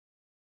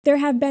There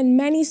have been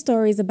many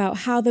stories about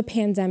how the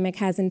pandemic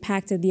has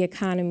impacted the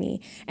economy,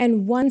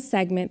 and one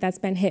segment that's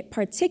been hit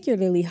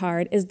particularly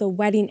hard is the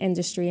wedding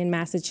industry in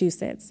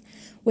Massachusetts.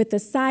 With the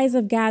size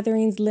of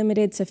gatherings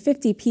limited to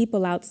 50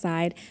 people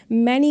outside,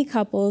 many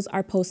couples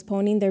are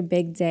postponing their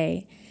big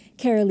day.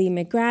 Carolee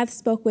McGrath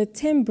spoke with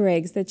Tim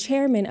Briggs, the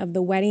chairman of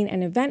the Wedding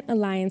and Event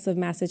Alliance of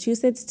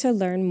Massachusetts, to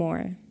learn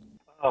more.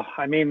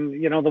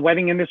 The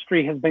wedding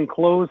industry has been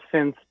closed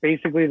since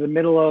basically the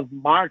middle of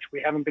March.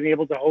 We haven't been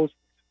able to host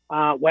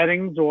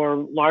weddings or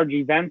large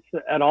events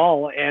at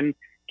all. And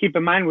keep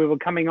in mind, we were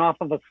coming off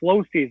of a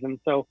slow season.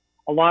 So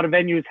a lot of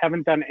venues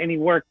haven't done any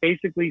work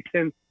basically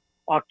since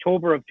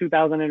October of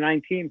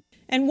 2019.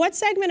 And what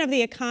segment of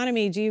the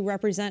economy do you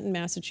represent in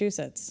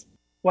Massachusetts?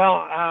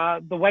 Well,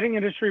 the wedding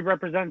industry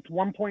represents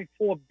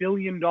 $1.4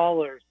 billion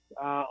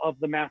of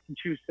the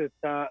Massachusetts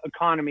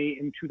economy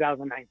in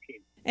 2019.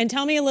 And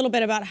tell me a little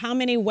bit about how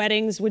many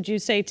weddings would you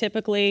say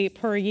typically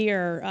per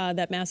year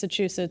that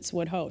Massachusetts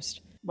would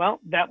host?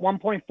 Well, that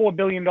 $1.4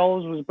 billion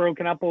was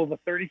broken up over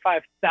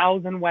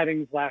 35,000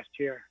 weddings last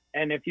year.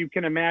 And if you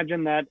can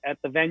imagine that at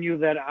the venue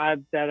that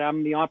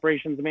I'm the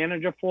operations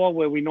manager for,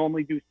 where we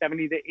normally do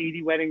 70 to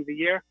 80 weddings a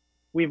year,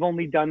 we've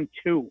only done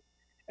 2.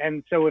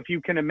 And so if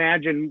you can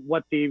imagine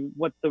what the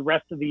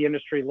rest of the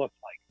industry looks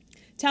like.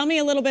 Tell me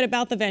a little bit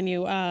about the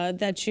venue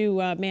that you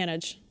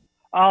manage.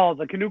 Oh,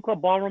 the Canoe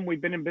Club Ballroom, we've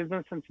been in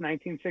business since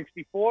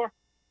 1964,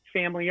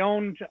 family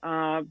owned.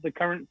 The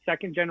current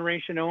second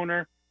generation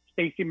owner,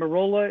 Stacy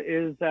Marola,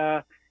 is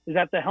at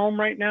the helm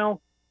right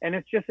now. And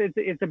it's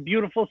a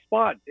beautiful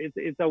spot.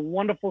 It's a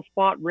wonderful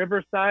spot,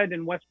 Riverside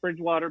in West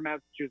Bridgewater,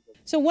 Massachusetts.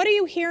 So what are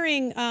you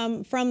hearing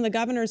from the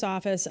governor's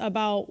office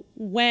about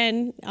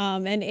when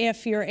and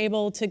if you're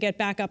able to get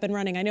back up and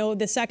running? I know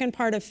the second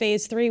part of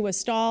phase 3 was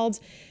stalled.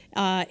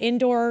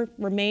 Indoor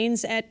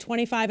remains at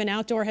 25 and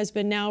outdoor has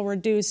been now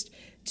reduced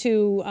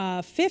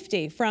to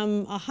 50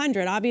 from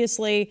 100.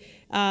 Obviously,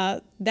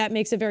 that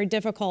makes it very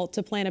difficult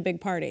to plan a big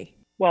party.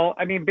 Well,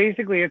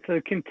 basically it's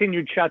a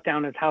continued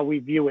shutdown is how we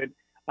view it.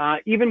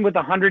 Even with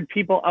 100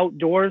 people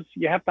outdoors,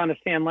 you have to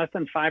understand less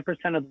than 5%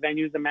 of the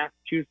venues in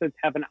Massachusetts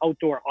have an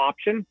outdoor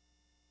option.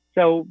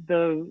 So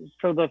the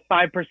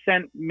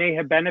 5% may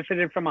have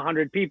benefited from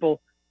 100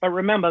 people, but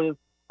remember,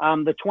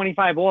 the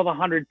 25 or the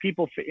 100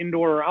 people for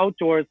indoor or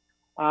outdoors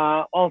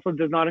also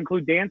does not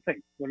include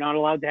dancing. We're not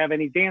allowed to have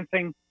any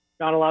dancing,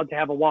 not allowed to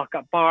have a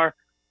walk-up bar.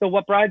 So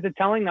what brides are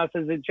telling us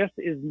is it just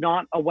is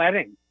not a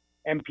wedding,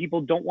 and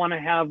people don't want to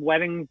have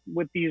weddings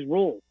with these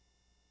rules.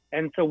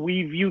 And so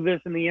we view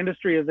this in the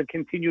industry as a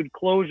continued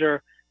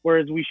closure,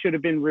 whereas we should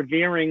have been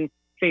revering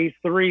phase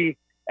 3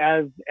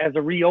 as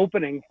a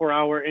reopening for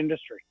our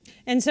industry.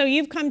 And so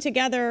you've come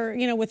together,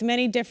 with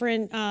many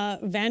different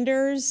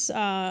vendors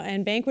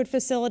and banquet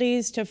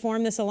facilities to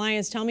form this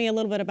alliance. Tell me a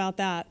little bit about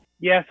that.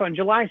 Yes, on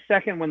July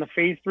 2nd, when the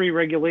phase 3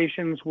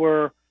 regulations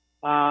were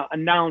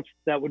announced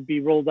that would be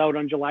rolled out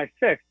on July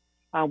 6th,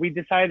 we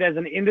decided as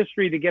an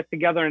industry to get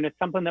together, and it's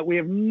something that we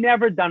have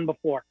never done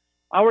before.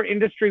 Our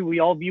industry, we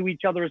all view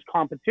each other as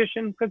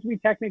competition because we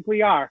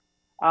technically are.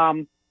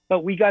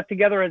 But we got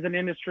together as an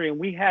industry, and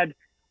we had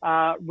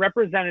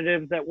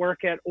representatives that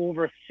work at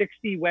over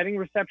 60 wedding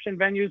reception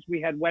venues. We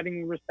had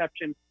wedding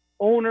reception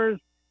owners,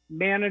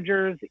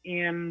 managers,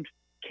 and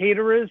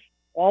caterers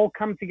all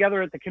come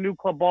together at the Canoe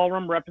Club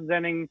Ballroom,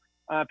 representing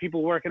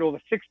people who work at over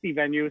 60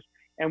 venues.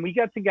 And we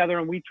got together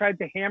and we tried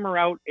to hammer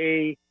out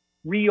a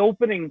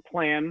reopening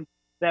plan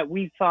that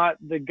we thought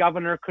the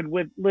governor could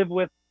live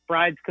with,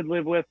 brides could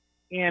live with,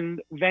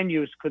 and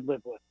venues could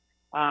live with.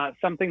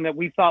 Something that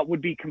we thought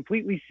would be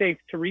completely safe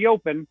to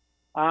reopen.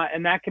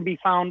 And that can be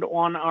found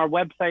on our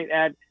website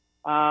at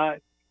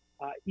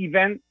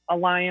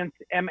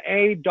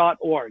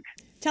eventalliancema.org.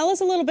 Tell us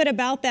a little bit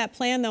about that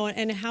plan, though,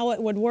 and how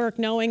it would work,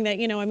 knowing that,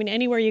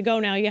 anywhere you go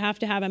now, you have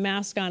to have a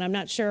mask on. I'm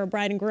not sure a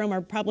bride and groom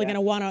are probably going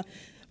to want to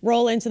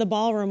roll into the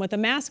ballroom with a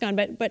mask on,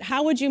 but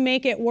how would you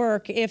make it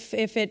work if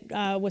it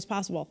was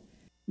possible?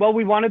 Well,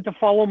 we wanted to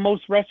follow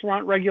most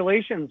restaurant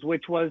regulations,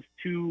 which was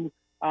to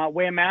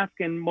wear a mask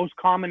in most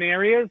common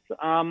areas,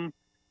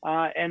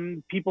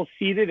 and people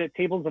seated at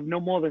tables of no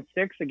more than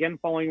 6, again,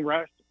 following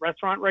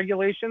restaurant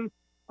regulations.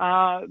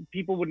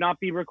 People would not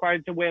be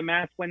required to wear a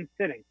mask when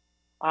sitting.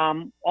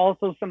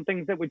 Also, some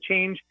things that would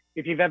change,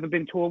 if you've ever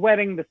been to a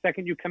wedding, the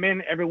second you come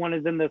in, everyone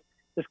is in this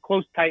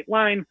close, tight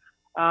line,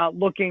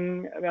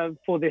 looking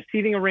for their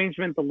seating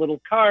arrangement, the little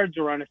cards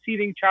or on a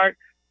seating chart.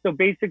 So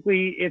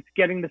basically, it's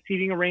getting the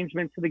seating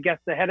arrangement to the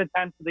guests ahead of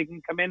time so they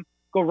can come in,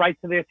 go right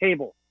to their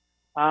table.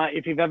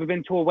 If you've ever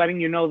been to a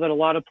wedding, you know that a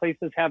lot of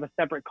places have a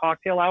separate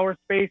cocktail hour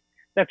space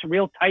that's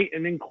real tight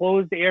and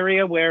enclosed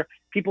area where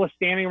people are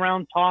standing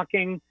around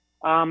talking,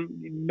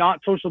 not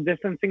social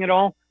distancing at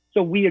all.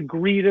 So we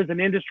agreed as an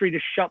industry to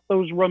shut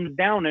those rooms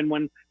down. And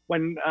when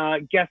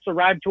guests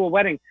arrive to a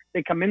wedding,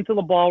 they come into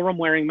the ballroom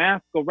wearing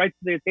masks, go right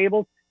to their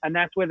tables, and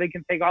that's where they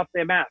can take off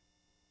their masks.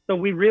 So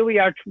we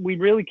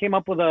really came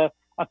up with a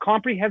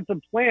comprehensive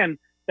plan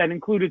that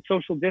included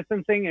social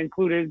distancing,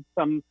 included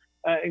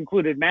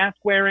mask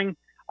wearing,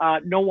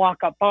 no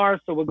walk-up bars.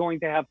 So we're going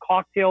to have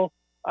cocktail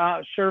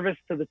service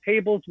to the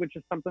tables, which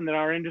is something that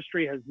our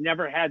industry has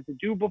never had to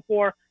do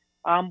before.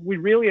 We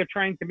really are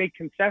trying to make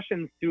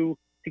concessions to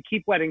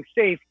keep weddings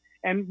safe,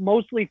 and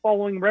mostly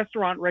following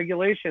restaurant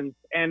regulations.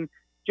 And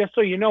just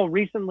so you know,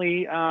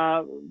 recently,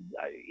 I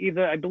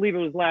believe it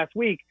was last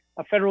week,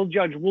 a federal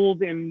judge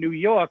ruled in New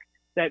York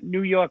that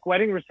New York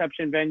wedding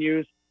reception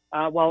venues,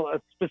 a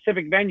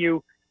specific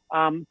venue,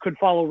 could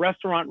follow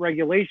restaurant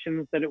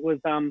regulations, that it was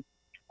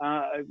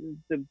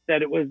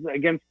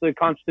against the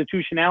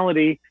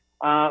constitutionality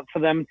for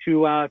them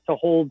to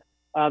hold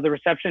the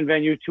reception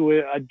venue to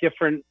a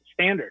different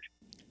standard.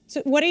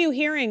 So what are you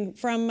hearing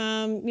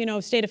from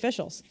state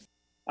officials?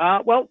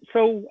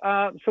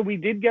 So we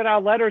did get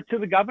our letter to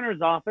the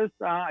governor's office.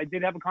 I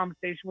did have a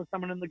conversation with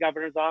someone in the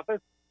governor's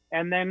office,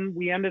 and then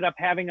we ended up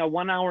having a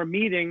 1-hour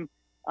meeting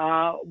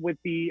with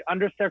the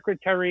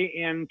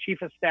undersecretary and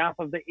chief of staff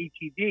of the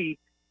HED.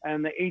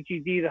 And the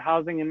HED, the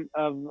Housing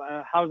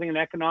and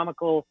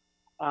Economical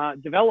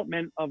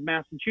Development of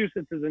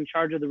Massachusetts, is in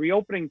charge of the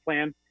reopening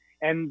plan,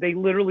 and they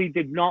literally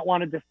did not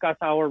want to discuss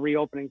our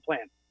reopening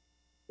plan.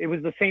 It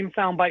was the same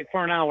soundbite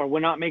for an hour. We're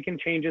not making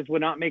changes. We're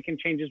not making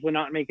changes. We're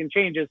not making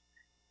changes.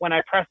 When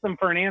I pressed them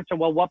for an answer,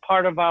 well, what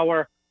part of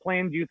our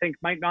plan do you think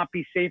might not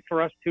be safe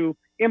for us to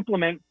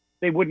implement?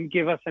 They wouldn't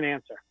give us an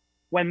answer.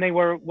 When they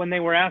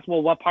were asked,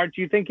 well, what part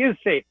do you think is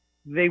safe?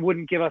 They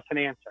wouldn't give us an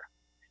answer.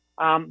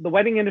 The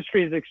wedding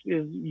industry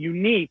is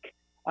unique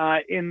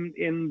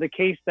in the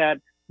case that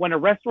when a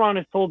restaurant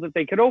is told that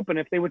they could open,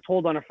 if they were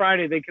told on a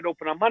Friday they could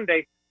open on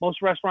Monday,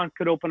 most restaurants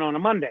could open on a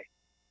Monday.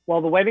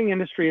 Well, the wedding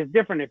industry is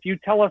different. If you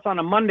tell us on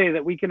a Monday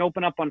that we can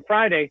open up on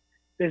Friday,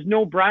 there's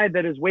no bride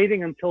that is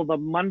waiting until the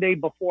Monday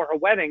before her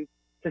wedding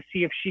to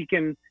see if she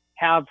can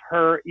have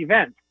her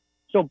event.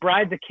 So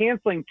brides are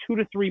canceling 2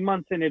 to 3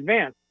 months in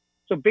advance.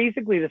 So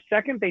basically, the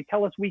second they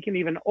tell us we can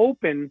even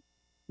open,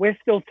 we're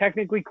still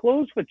technically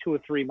closed for 2 or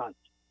 3 months.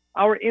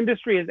 Our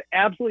industry is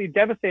absolutely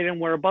devastated, and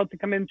we're about to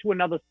come into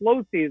another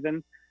slow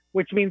season,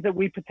 which means that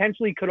we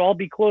potentially could all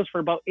be closed for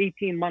about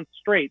 18 months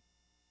straight.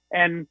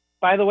 And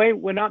by the way,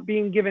 we're not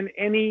being given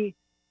any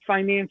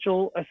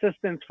financial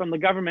assistance from the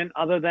government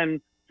other than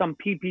some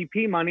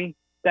PPP money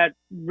that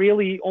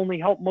really only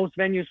helped most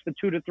venues for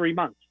 2 to 3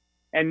 months.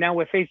 And now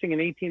we're facing an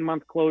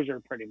 18-month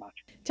closure pretty much.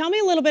 Tell me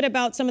a little bit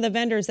about some of the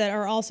vendors that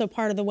are also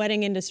part of the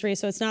wedding industry.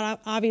 So it's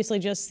not obviously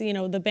just,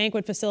 the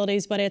banquet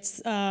facilities, but it's,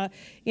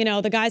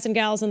 the guys and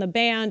gals in the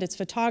band, it's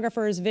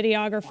photographers,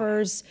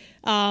 videographers.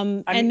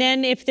 And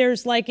then if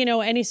there's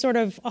any sort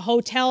of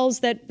hotels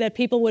that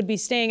people would be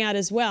staying at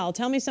as well.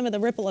 Tell me some of the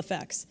ripple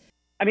effects.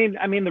 I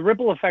mean, the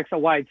ripple effects are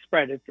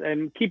widespread.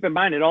 And keep in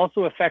mind, it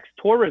also affects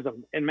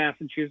tourism in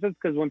Massachusetts,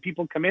 because when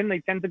people come in, they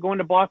tend to go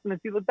into Boston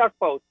and see the duck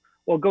boats,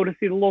 or go to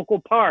see the local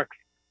parks,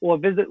 or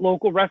visit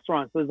local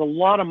restaurants. There's a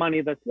lot of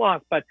money that's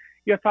lost, but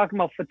you're talking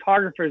about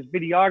photographers,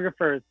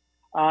 videographers,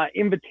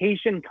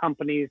 invitation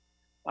companies,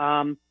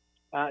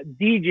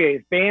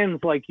 DJs,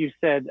 bands, like you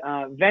said,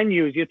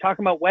 venues. You're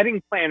talking about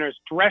wedding planners,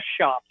 dress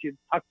shops,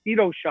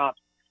 tuxedo shops,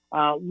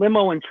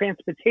 limo and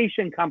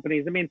transportation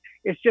companies. I mean,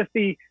 it's just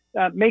the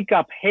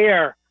makeup,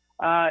 hair.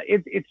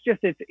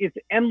 It's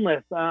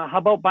endless. How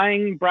about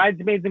buying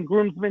bridesmaids and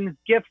groomsmen's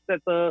gifts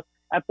at the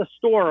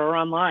store or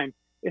online?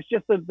 It's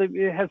just that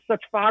it has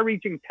such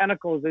far-reaching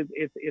tentacles.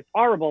 It's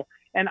horrible.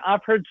 And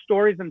I've heard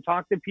stories and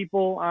talked to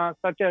people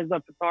such as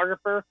a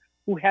photographer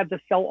who had to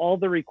sell all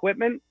their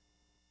equipment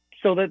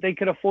so that they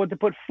could afford to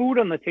put food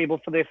on the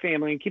table for their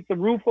family and keep the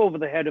roof over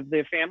the head of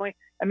their family.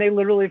 And they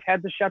literally have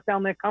had to shut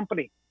down their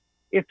company.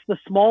 It's the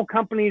small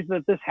companies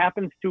that this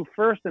happens to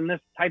first in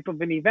this type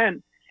of an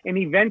event. And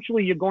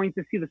eventually you're going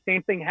to see the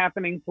same thing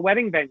happening to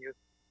wedding venues.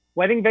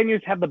 Wedding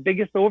venues have the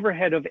biggest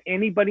overhead of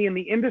anybody in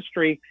the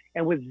industry,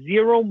 and with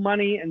zero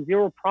money and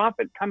zero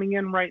profit coming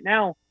in right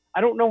now,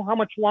 I don't know how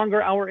much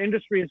longer our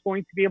industry is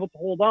going to be able to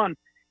hold on.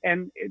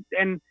 And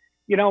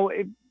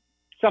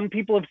some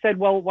people have said,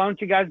 well, why don't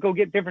you guys go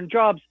get different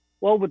jobs?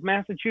 Well, with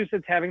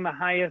Massachusetts having the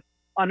highest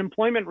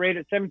unemployment rate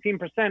at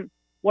 17%,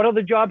 what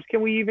other jobs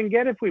can we even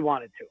get if we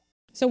wanted to?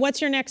 So what's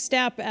your next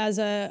step as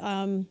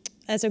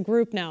a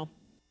group now?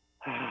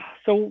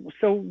 So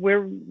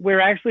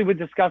we're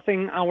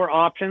discussing our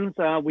options.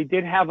 We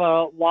did have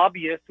a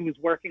lobbyist who was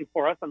working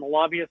for us, and the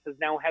lobbyist has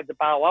now had to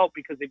bow out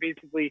because they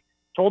basically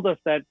told us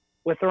that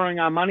we're throwing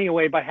our money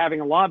away by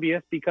having a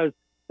lobbyist, because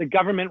the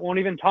government won't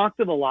even talk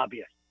to the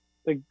lobbyist.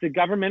 The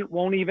government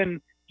won't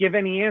even give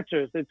any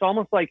answers. It's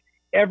almost like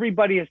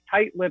everybody is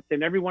tight-lipped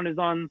and everyone is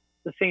on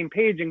the same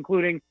page,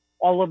 including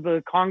all of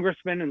the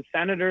congressmen and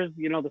senators,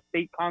 the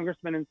state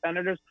congressmen and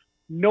senators.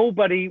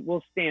 Nobody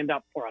will stand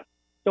up for us.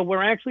 So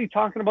we're actually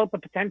talking about the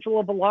potential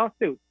of a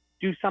lawsuit.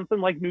 Do something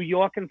like New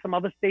York and some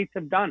other states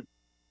have done.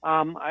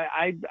 I'm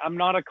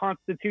not a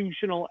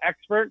constitutional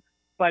expert,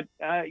 but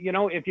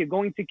if you're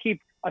going to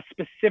keep a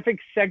specific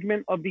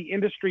segment of the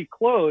industry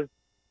closed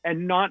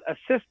and not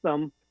assist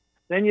them,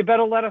 then you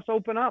better let us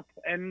open up.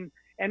 And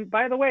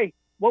by the way,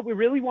 what we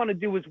really want to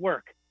do is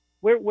work.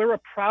 We're a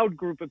proud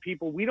group of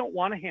people. We don't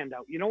want to hand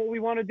out. You know what we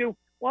want to do?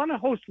 We want to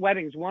host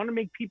weddings. We want to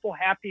make people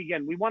happy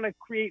again. We want to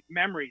create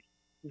memories.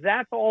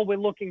 That's all we're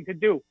looking to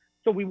do.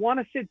 So we want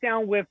to sit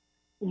down with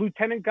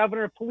Lieutenant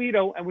Governor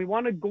Polito, and we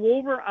want to go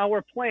over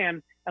our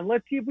plan, and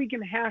let's see if we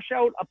can hash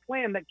out a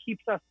plan that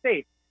keeps us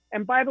safe.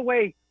 And by the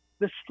way,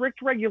 the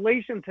strict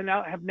regulations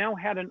have now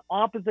had an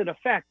opposite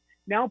effect.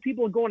 Now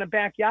people are going to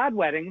backyard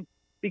weddings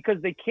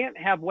because they can't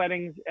have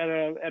weddings at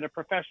a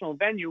professional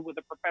venue with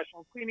a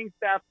professional cleaning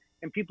staff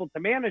and people to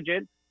manage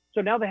it.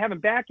 So now they're having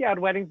backyard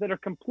weddings that are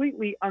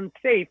completely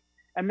unsafe,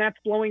 and that's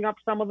blowing up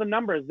some of the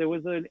numbers. There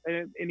was an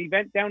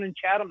event down in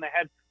Chatham that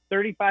had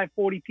 35,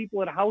 40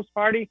 people at a house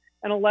party,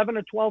 and 11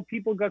 or 12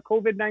 people got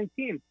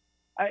COVID-19.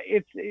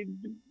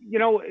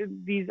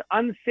 These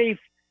unsafe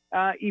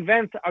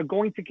events are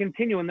going to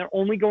continue, and they're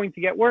only going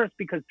to get worse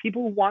because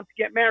people who want to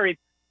get married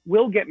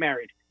will get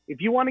married. If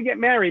you want to get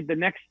married, the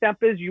next step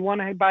is you want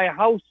to buy a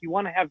house, you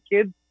want to have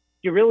kids.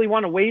 You really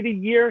want to wait a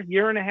year,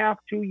 year and a half,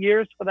 2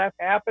 years for that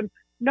to happen?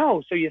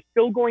 No. So you're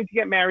still going to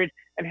get married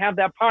and have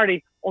that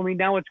party, only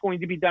now it's going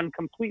to be done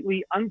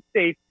completely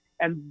unsafe.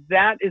 And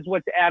that is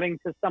what's adding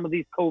to some of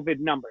these COVID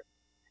numbers.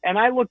 And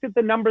I looked at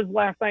the numbers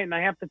last night, and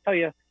I have to tell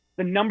you,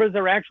 the numbers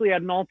are actually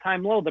at an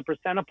all-time low. The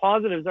percent of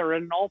positives are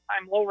at an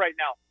all-time low right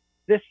now.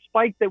 This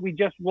spike that we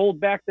just rolled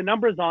back the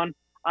numbers on,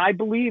 I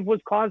believe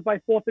was caused by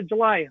 4th of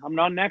July. I'm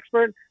not an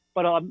expert,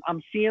 but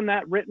I'm seeing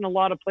that written a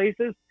lot of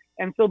places.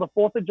 And so the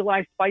 4th of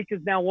July spike is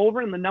now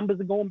over, and the numbers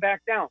are going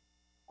back down.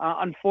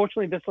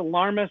 Unfortunately, this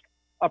alarmist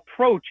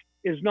approach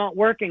is not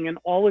working, and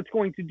all it's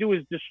going to do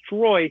is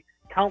destroy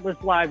countless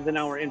lives in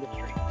our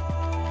industry.